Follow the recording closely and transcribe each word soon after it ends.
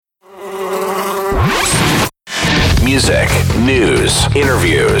music, news,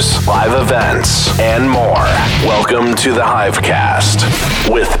 interviews, live events, and more. Welcome to the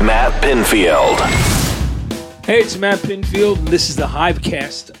Hivecast with Matt Pinfield. Hey, it's Matt Pinfield, and this is the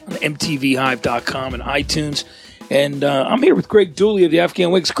Hivecast on MTVHive.com and iTunes. And I'm here with Greg Dulli of the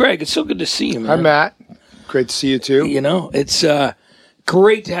Afghan Wigs. Greg, it's so good to see you, man. Hi, Matt. Great to see you, too. You know, it's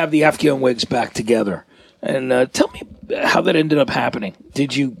great to have the Afghan Wigs back together. And tell me how that ended up happening.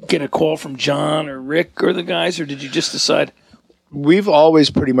 Did you get a call from John or Rick or the guys, or did you just decide? We've always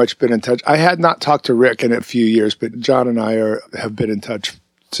pretty much been in touch. I had not talked to Rick in a few years, but John and I have been in touch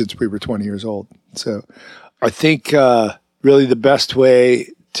since we were 20 years old. So I think really the best way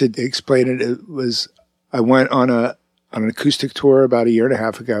to explain it was I went on an acoustic tour about a year and a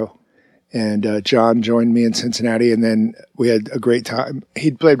half ago, and John joined me in Cincinnati, and then we had a great time.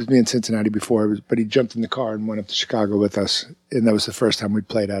 He'd played with me in Cincinnati before, but he jumped in the car and went up to Chicago with us, and that was the first time we'd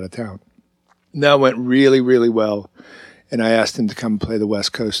played out of town. That went really, really well, and I asked him to come play the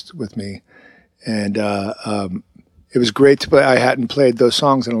West Coast with me, and it was great to play. I hadn't played those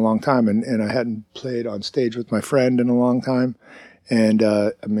songs in a long time, and I hadn't played on stage with my friend in a long time. And,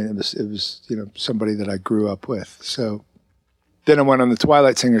 I mean, it was, you know, somebody that I grew up with. So then I went on the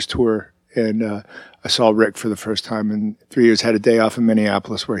Twilight Singers tour, and, I saw Rick for the first time in 3 years, had a day off in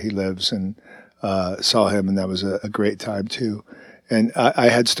Minneapolis where he lives, and, saw him, and that was a great time too. And I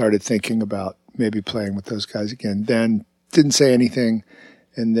had started thinking about maybe playing with those guys again, then didn't say anything.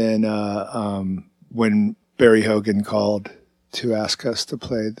 And then, when Barry Hogan called to ask us to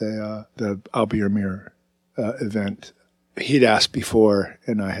play the I'll Be Your Mirror, event, he'd asked before,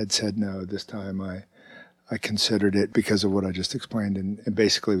 and I had said no. This time I considered it because of what I just explained, and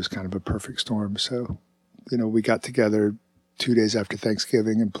basically it was kind of a perfect storm. So, you know, we got together 2 days after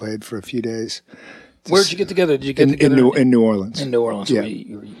Thanksgiving and played for a few days. Where'd you get together? Did you get together in New Orleans? In New Orleans, yeah.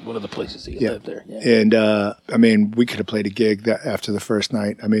 You were one of the places that you lived there. Yeah. And I mean, we could have played a gig after the first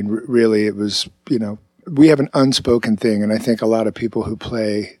night. I mean, really, it was, you know, we have an unspoken thing, and I think a lot of people who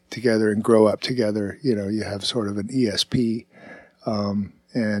play together and grow up together, you know, you have sort of an ESP,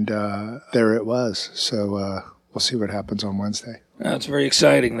 and there it was. So we'll see what happens on Wednesday. It's very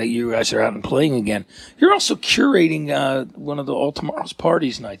exciting that you guys are out and playing again. You're also curating one of the All Tomorrow's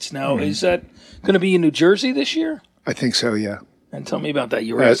Parties nights. Now, is that going to be in New Jersey this year? I think so, yeah. And tell me about that.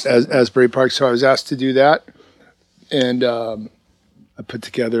 You were Asbury Park. So I was asked to do that, and I put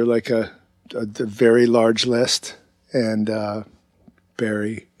together like a very large list, and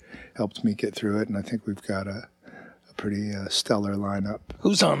Barry helped me get through it, and I think we've got a pretty stellar lineup.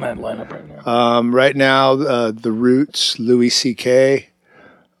 Who's on that lineup right now? Right now, The Roots, Louis C.K.,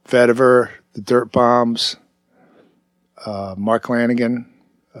 Vetiver, The Dirt Bombs, Mark Lanigan,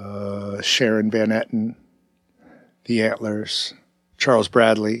 Sharon Van Etten, The Antlers, Charles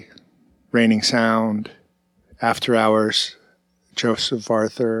Bradley, Raining Sound, After Hours, Joseph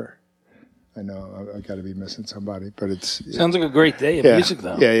Arthur. I know I got to be missing somebody, but sounds like a great day of music,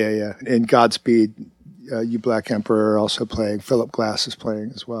 though. Yeah. And Godspeed, You Black Emperor are also playing. Philip Glass is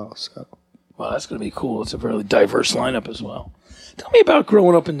playing as well. So, well, that's going to be cool. It's a really diverse lineup as well. Tell me about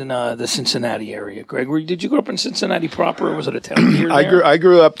growing up in the Cincinnati area, Greg. Did you grow up in Cincinnati proper, or was it a town here? I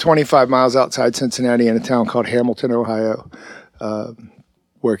grew up 25 miles outside Cincinnati in a town called Hamilton, Ohio,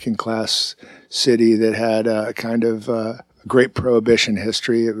 working class city that had a kind of great prohibition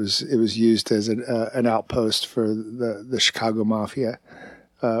history. It was used as an outpost for the Chicago Mafia,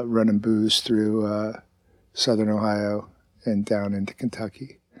 running booze through southern Ohio and down into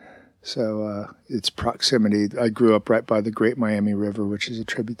Kentucky. So its proximity. I grew up right by the Great Miami River, which is a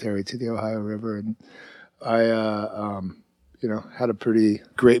tributary to the Ohio River, and I, you know, had a pretty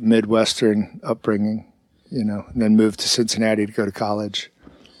great Midwestern upbringing. You know, and then moved to Cincinnati to go to college.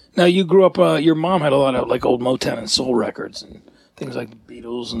 Now, you grew up, your mom had a lot of like old Motown and soul records and things like the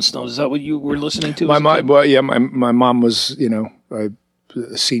Beatles and stuff. Is that what you were listening to? My mom was, you know, a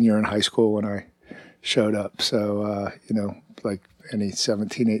senior in high school when I showed up. So, you know, like any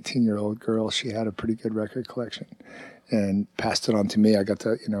 17, 18-year-old girl, she had a pretty good record collection and passed it on to me. I got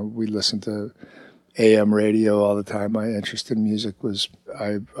to, you know, we listened to AM radio all the time. My interest in music was,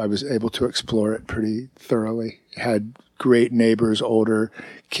 I was able to explore it pretty thoroughly. Had great neighbors, older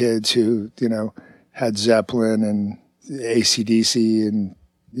kids who, you know, had Zeppelin and AC/DC and,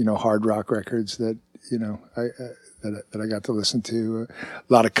 you know, hard rock records that, you know, that I got to listen to.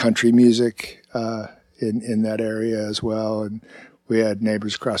 A lot of country music in that area as well. And we had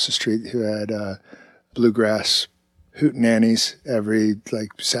neighbors across the street who had bluegrass hootenannies every like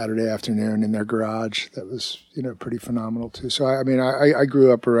Saturday afternoon in their garage. That was, you know, pretty phenomenal too. So I mean, I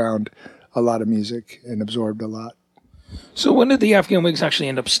grew up around a lot of music and absorbed a lot. So when did the Afghan Wigs actually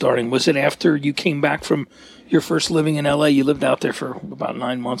end up starting? Was it after you came back from your first living in L.A.? You lived out there for about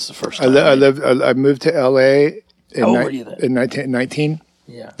 9 months the first time. I moved to L.A. How old were you then? In 19.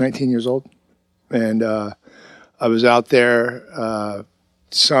 Yeah. 19 years old. And I was out there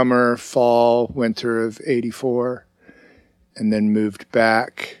summer, fall, winter of 84, and then moved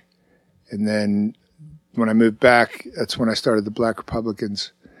back. And then when I moved back, that's when I started the Black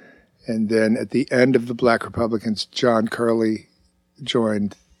Republicans. And then at the end of the Black Republicans, John Curley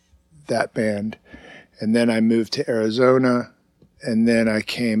joined that band. And then I moved to Arizona, and then I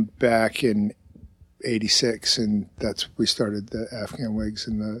came back in 86, and we started the Afghan Wigs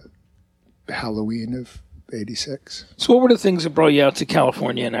in the Halloween of 86. So what were the things that brought you out to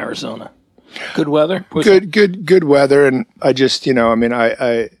California and Arizona? Good weather? Good weather, and I just,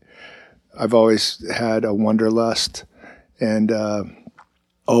 I've always had a wanderlust, and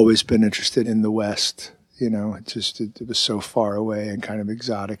always been interested in the West. It was so far away and kind of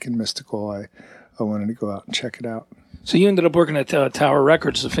exotic and mystical. I wanted to go out and check it out. So you ended up working at Tower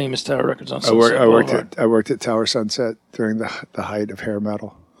Records, the famous Tower Records on Sunset Boulevard. I worked at Tower Sunset during the height of hair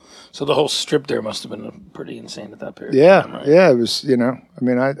metal. So the whole strip there must have been pretty insane at that period. Yeah, right? Yeah, it was.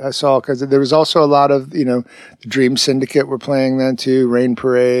 I saw, because there was also a lot of the Dream Syndicate were playing then too. Rain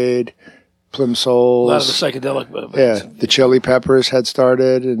Parade, Plum Souls. A lot of the psychedelic bands. Yeah, the Chili Peppers had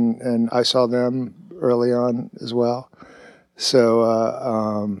started, and I saw them early on as well.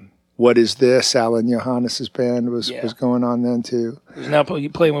 So, What Is This? Alan Johannes' band was going on then too. He's now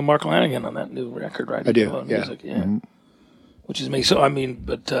playing with Mark Lanigan on that new record, right? I do. Yeah. Music, yeah. Mm-hmm. Which is amazing. So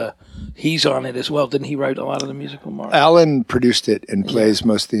but he's on it as well. Didn't he write a lot of the music with Mark? Alan produced it and plays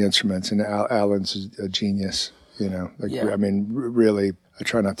most of the instruments, and Alan's a genius. Really, I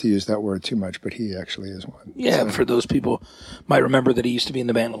try not to use that word too much, but he actually is one. Yeah, for those people might remember that he used to be in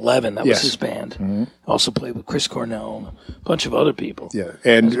the band 11. That was his band. Mm-hmm. Also played with Chris Cornell and a bunch of other people. Yeah,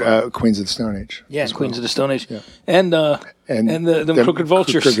 and Queens of the Stone Age. Yeah, Queens of the Stone Age. Yeah. And the Crooked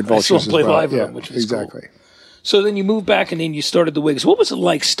Vultures. Crooked Vultures I saw him play live with them, which was exactly. Cool. So then you moved back and then you started the Wigs. What was it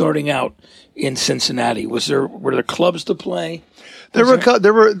like starting out in Cincinnati? Were there clubs to play? There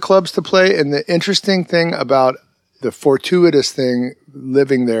were clubs to play, and the interesting thing about the fortuitous thing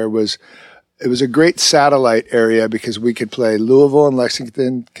living there was it was a great satellite area because we could play Louisville and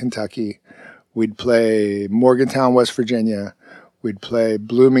Lexington, Kentucky. We'd play Morgantown, West Virginia. We'd play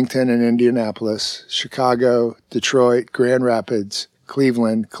Bloomington and Indianapolis, Chicago, Detroit, Grand Rapids,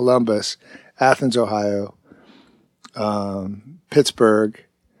 Cleveland, Columbus, Athens, Ohio, Pittsburgh,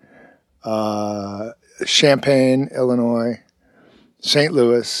 Champaign, Illinois, St.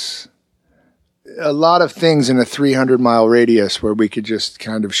 Louis. A lot of things in a 300-mile radius where we could just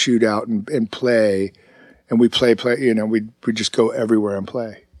kind of shoot out and play, and we play. We'd just go everywhere and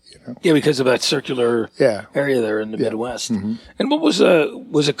play. Yeah, because of that circular area there in the Midwest. Mm-hmm. And what was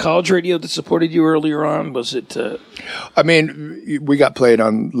it college radio that supported you earlier on? Was it? We got played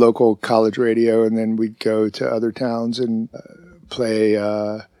on local college radio, and then we'd go to other towns and play,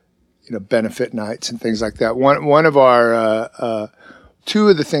 benefit nights and things like that. One of our two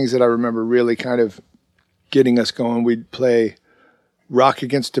of the things that I remember really kind of getting us going, we'd play Rock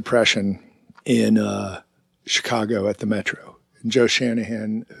Against Depression in Chicago at the Metro. And Joe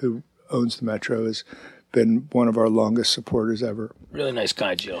Shanahan, who owns the Metro, has been one of our longest supporters ever. Really nice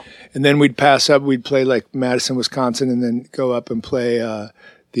guy, Joe. And then we'd pass up, we'd play like Madison, Wisconsin, and then go up and play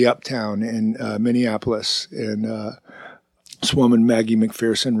the Uptown in Minneapolis. And this woman, Maggie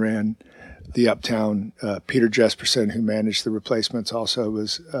McPherson, ran the Uptown. Peter Jesperson, who managed the Replacements, also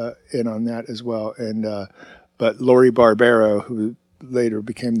was in on that as well. And but Lori Barbero, who later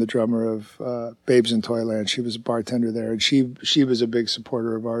became the drummer of Babes in Toyland, she was a bartender there, and she was a big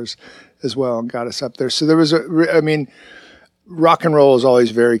supporter of ours as well and got us up there. So there was rock and roll is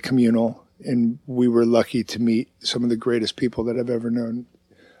always very communal, and we were lucky to meet some of the greatest people that I've ever known.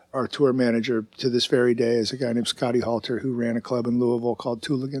 Our tour manager to this very day is a guy named Scotty Halter, who ran a club in Louisville called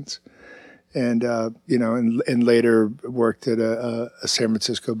Tooligans. And, and later worked at a San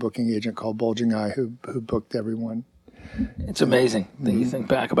Francisco booking agent called Bulging Eye, who booked everyone. It's amazing that you think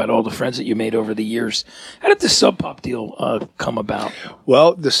back about all the friends that you made over the years. How did the Sub Pop deal come about?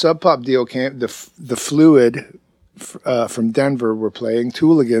 Well, the Sub Pop deal came, the Fluid from Denver were playing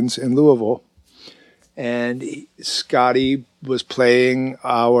Tooligans in Louisville. And Scotty was playing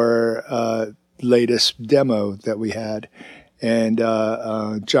our latest demo that we had. And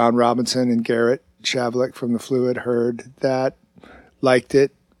John Robinson and Garrett Shavlik from the Fluid heard that, liked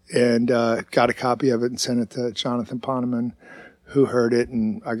it, and got a copy of it and sent it to Jonathan Poneman, who heard it.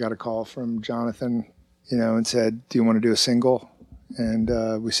 And I got a call from Jonathan, and said, "Do you want to do a single?"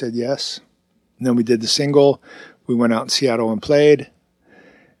 And we said yes. And then we did the single. we went out in Seattle and played.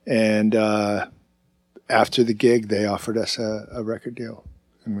 And after the gig, they offered us a record deal.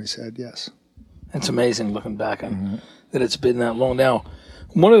 And we said yes. It's amazing looking back on that it's been that long. Now,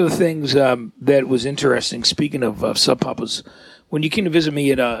 one of the things that was interesting, speaking of Sub Pop, was when you came to visit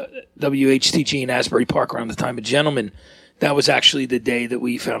me at WHTG in Asbury Park around the time of Gentlemen, that was actually the day that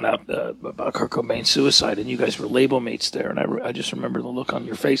we found out about Kurt Cobain's suicide, and you guys were label mates there. And I just remember the look on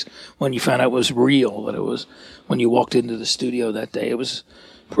your face when you found out it was real, that it was when you walked into the studio that day. It was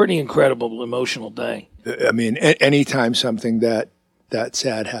a pretty incredible, emotional day. I mean, anytime something that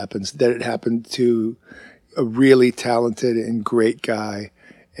sad happens, that it happened to a really talented and great guy,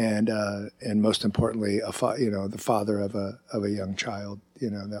 and most importantly, the father of a young child,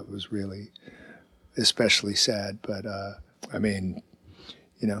 that was really especially sad. But I mean,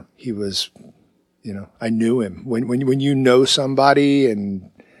 he was, I knew him. When you know somebody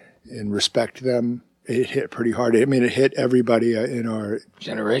and respect them, it hit pretty hard. I mean, it hit everybody in our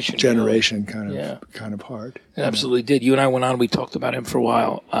generation kind of hard. It absolutely did. You and I went on. We talked about him for a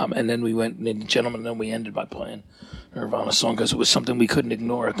while, and then we went in Gentlemen, and then we ended by playing Nirvana song because it was something we couldn't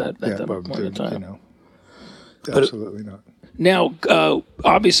ignore at that point in time. Absolutely not. Now,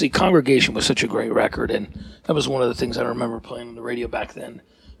 obviously, Congregation was such a great record, and that was one of the things I remember playing on the radio back then,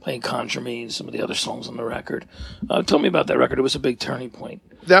 playing Conjure Me and some of the other songs on the record. Tell me about that record. It was a big turning point.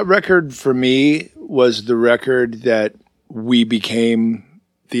 That record, for me, was the record that we became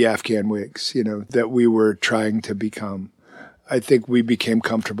the Afghan Wigs, that we were trying to become. I think we became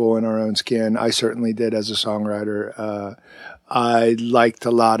comfortable in our own skin. I certainly did as a songwriter. I liked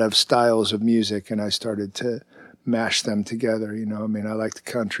a lot of styles of music, and I started to mash them together. I liked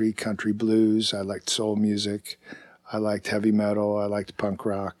country blues. I liked soul music. I liked heavy metal. I liked punk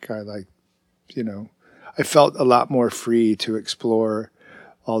rock. I liked, I felt a lot more free to explore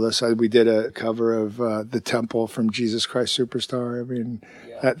all this. We did a cover of The Temple from Jesus Christ Superstar. I mean,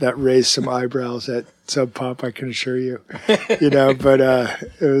 that raised some eyebrows at Sub Pop, I can assure you. But it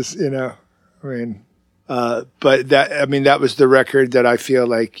was, but that was the record that I feel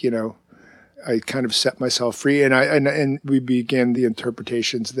like, I kind of set myself free, and we began the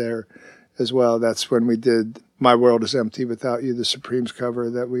interpretations there as well. That's when we did My World Is Empty Without You, the Supremes cover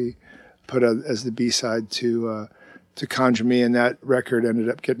that we put as the B-side to Conjure Me, and that record ended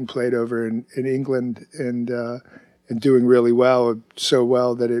up getting played over in England and doing really well, so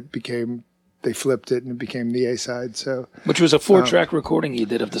well that they flipped it and it became the A-side. So, which was a 4-track recording you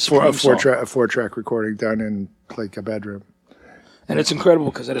did of the Supremes song. A 4-track recording done in like a bedroom. And it's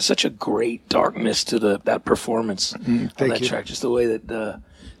incredible because it has such a great darkness to that performance on that track. Just the way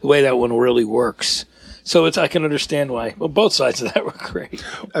that one really works. So I can understand why. Well, both sides of that were great.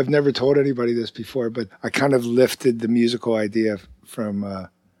 I've never told anybody this before, but I kind of lifted the musical idea from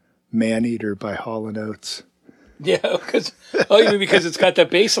Man-Eater by Hall & Oates. Yeah, because it's got that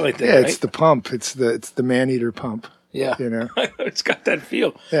bass line thing, right? It's the pump. It's the Man-Eater pump. Yeah, it's got that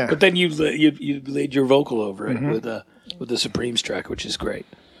feel. Yeah. But then you laid your vocal over it with the Supremes track, which is great.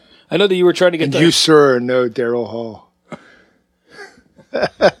 I know that you were trying to get. And you, sir, know Daryl Hall.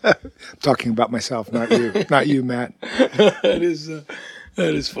 I'm talking about myself, not you, Matt. That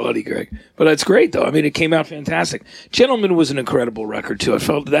is funny, Greg. But that's great, though. I mean, it came out fantastic. Gentlemen was an incredible record too.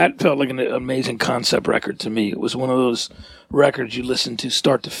 Felt like an amazing concept record to me. It was one of those records you listen to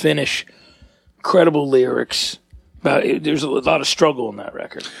start to finish. Incredible lyrics. There's a lot of struggle in that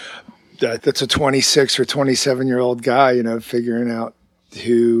record. That's a 26 or 27-year-old guy, figuring out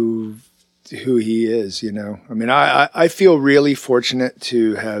who he is, I mean, I feel really fortunate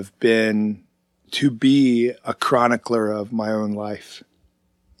to be a chronicler of my own life,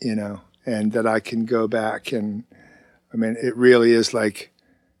 and that I can go back and, I mean, it really is like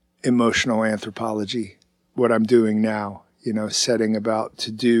emotional anthropology, what I'm doing now, setting about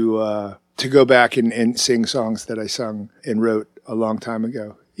to go back and sing songs that I sung and wrote a long time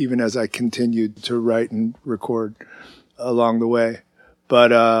ago, even as I continued to write and record along the way.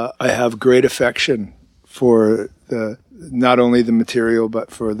 But I have great affection for not only the material,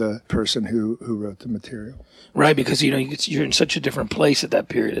 but for the person who wrote the material. Right, because you're in such a different place at that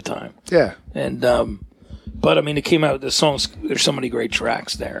period of time. Yeah, and but I mean, it came out. The songs, there's so many great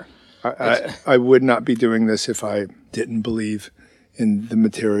tracks there. I would not be doing this if I didn't believe in the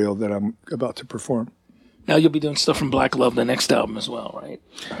material that I'm about to perform. Now you'll be doing stuff from Black Love, the next album as well, right?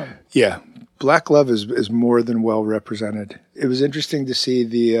 Yeah. Black Love is more than well represented. It was interesting to see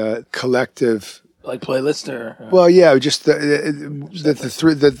the collective, like playlist or well, yeah, just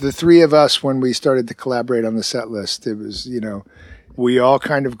the three of us when we started to collaborate on the set list. It was we all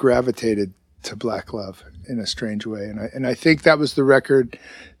kind of gravitated to Black Love in a strange way. And I think that was the record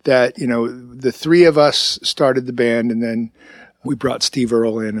that, the three of us started the band, and then we brought Steve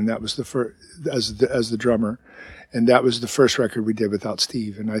Earle in, and that was the first, as the drummer. And that was the first record we did without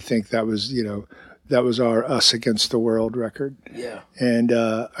Steve. And I think that was, that was our Us Against the World record. Yeah. And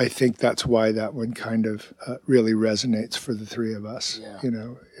I think that's why that one kind of really resonates for the three of us,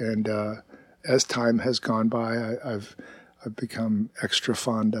 And as time has gone by, I've become extra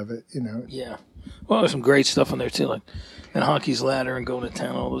fond of it, Yeah. Well, there's some great stuff on there, too, like and Hockey's Ladder and Going to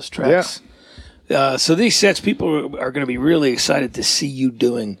Town, all those tracks. Yeah. So these sets, people are going to be really excited to see you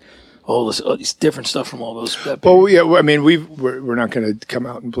doing all this different stuff from all those. Well, yeah, I mean, we're not going to come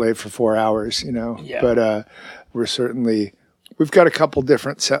out and play for 4 hours, Yeah. But we've got a couple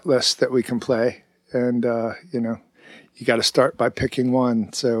different set lists that we can play, and you got to start by picking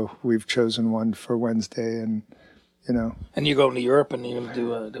one. So we've chosen one for Wednesday, and And you're going to Europe, and you're going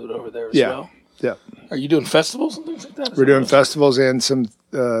to do it over there as yeah, well. yeah. Are you doing festivals and things like that? We're doing festivals and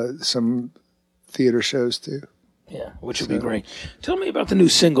some theater shows too. Yeah, which would be great. Tell me about the new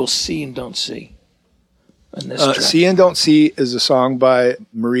single, See and Don't See. And this track. See and Don't See is a song by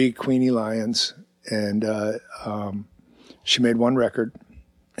Marie Queenie Lyons, and she made one record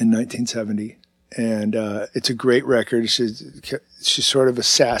in 1970, and it's a great record. She's sort of a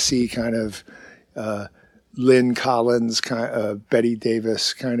sassy kind of Lynn Collins, kind of Betty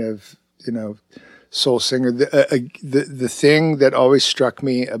Davis kind of, soul singer. The thing that always struck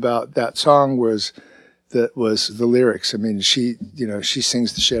me about that song was the lyrics. I mean, she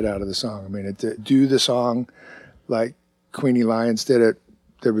sings the shit out of the song. I mean, do the song like Queenie Lyons did it.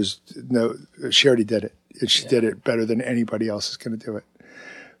 She already did it. She did it better than anybody else is going to do it.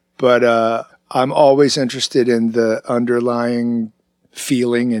 But I'm always interested in the underlying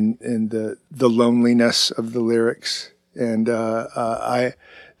feeling and the loneliness of the lyrics. And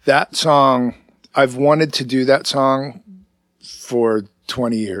that song, I've wanted to do that song for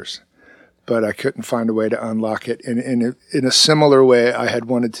 20 years. But I couldn't find a way to unlock it. And in a similar way, I had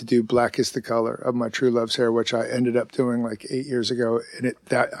wanted to do Black is the Color of My True Love's Hair, which I ended up doing like 8 years ago. And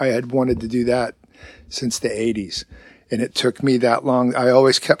I had wanted to do that since the 80s. And it took me that long. I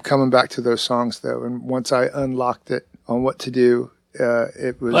always kept coming back to those songs, though. And once I unlocked it on what to do,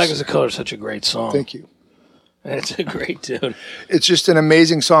 it was... Black is the Color is such a great song. Thank you. It's a great tune. It's just an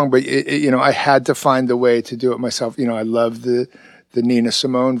amazing song, but, I had to find the way to do it myself. I love the Nina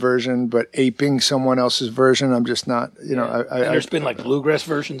Simone version, but aping someone else's version, I'm just not, there's been like bluegrass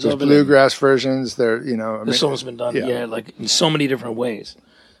versions of it. Bluegrass versions, This song's been done, like in so many different ways,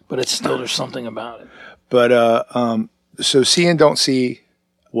 but it's still, there's something about it. But, so See and Don't See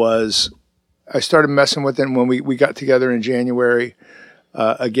I started messing with it when we got together in January,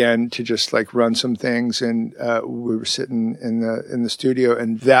 again, to just like run some things. And, we were sitting in the studio,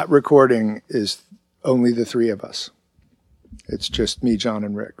 and that recording is only the three of us. It's just me, John,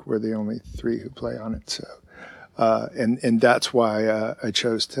 and Rick. We're the only three who play on it. So, and that's why I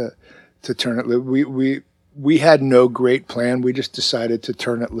chose to turn it loose. We had no great plan. We just decided to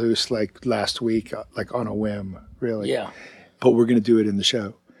turn it loose like last week, like on a whim, really. Yeah. But we're going to do it in the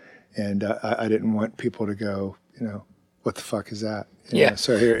show, and I didn't want people to go, what the fuck is that?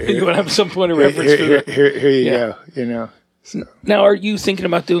 So here you want to have some point of reference. Here you go. So. Now, are you thinking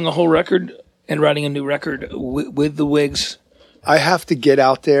about doing a whole record and writing a new record with the Wigs? I have to get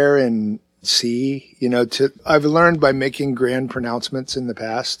out there and see, I've learned by making grand pronouncements in the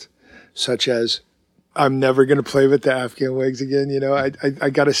past, such as, I'm never going to play with the Afghan Wigs again. I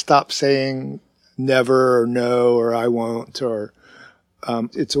got to stop saying never or no, or I won't, or,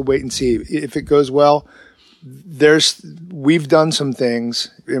 it's a wait and see. If it goes well, we've done some things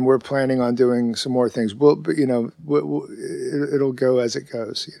and we're planning on doing some more things. It'll go as it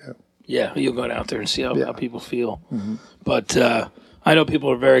goes, Yeah, you'll go out there and see how people feel. Mm-hmm. But I know people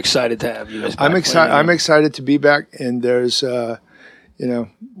are very excited to have you guys back. I'm excited to be back, and there's,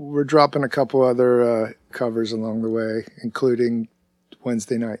 we're dropping a couple other covers along the way, including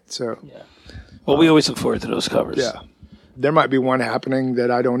Wednesday night. So, well, we always look forward to those covers. Yeah, there might be one happening that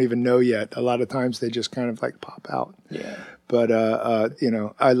I don't even know yet. A lot of times they just kind of like pop out. Yeah. But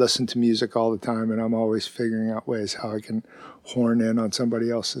I listen to music all the time, and I'm always figuring out ways how I can horn in on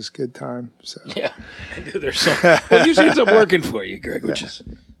somebody else's good time. So yeah, there's some. Well, usually ends up working for you, Greg,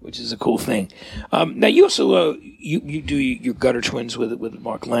 which is a cool thing. Now you also you do your Gutter Twins with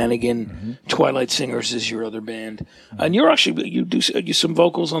Mark Lanigan. Mm-hmm. Twilight Singers is your other band, and you do some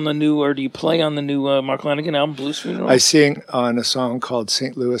vocals on the new, or do you play on the new Mark Lanigan album, Blues Funeral? I sing on a song called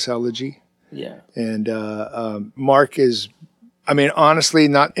St. Louis Elegy. Yeah, and Mark is. I mean, honestly,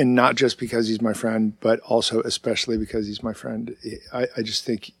 not just because he's my friend, but also especially because he's my friend. I just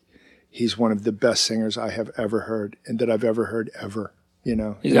think he's one of the best singers I have ever heard and that I've ever heard ever, you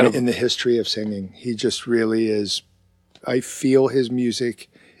know, in the history of singing. He just really is. I feel his music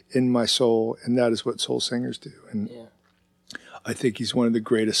in my soul, and that is what soul singers do. And I think he's one of the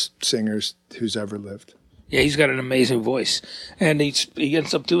greatest singers who's ever lived. Yeah, he's got an amazing voice. And he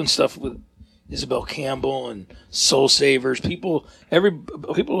ends up doing stuff with Isabel Campbell and Soul Savers. People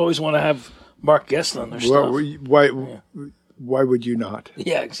always want to have Mark Guest on their stuff. Why would you not?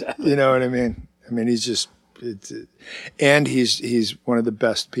 Yeah, exactly. You know what I mean? I mean, he's just, and he's one of the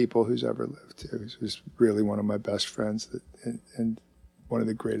best people who's ever lived too. He's really one of my best friends and one of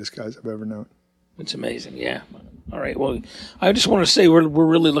the greatest guys I've ever known. It's amazing, yeah. All right, well, I just want to say we're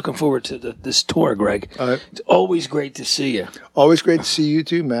really looking forward to this tour, Greg. It's always great to see you. Always great to see you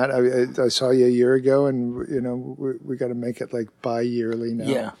too, Matt. I saw you a year ago, and you know we got to make it like bi-yearly now.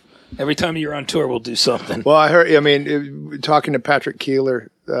 Yeah, every time you're on tour, we'll do something. Well, I heard. I mean, talking to Patrick Keeler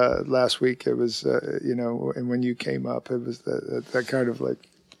last week, it was you know, and when you came up, it was that kind of like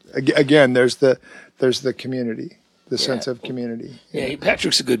again. There's the community. The sense of community. Yeah,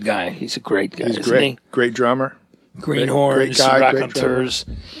 Patrick's a good guy. He's a great guy. He's great. Great drummer. Greenhorns, raconteurs.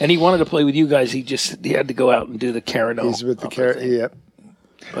 And he wanted to play with you guys. He had to go out and do the Carano. He's with the Carano, yep.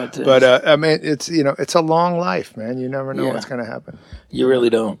 But I mean, it's, you know, it's a long life, man. You never know what's going to happen. You really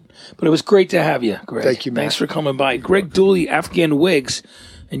don't. But it was great to have you, Greg. Thank you, Matt. Thanks for coming by. Greg Dulli, Afghan Wigs,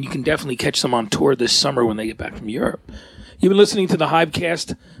 and you can definitely catch them on tour this summer when they get back from Europe. You've been listening to the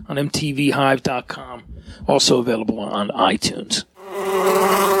Hivecast on MTVHive.com, also available on iTunes.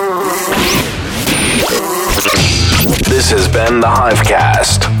 This has been the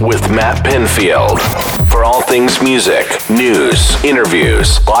Hivecast with Matt Pinfield. For all things music, news,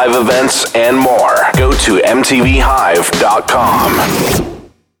 interviews, live events, and more, go to MTVHive.com.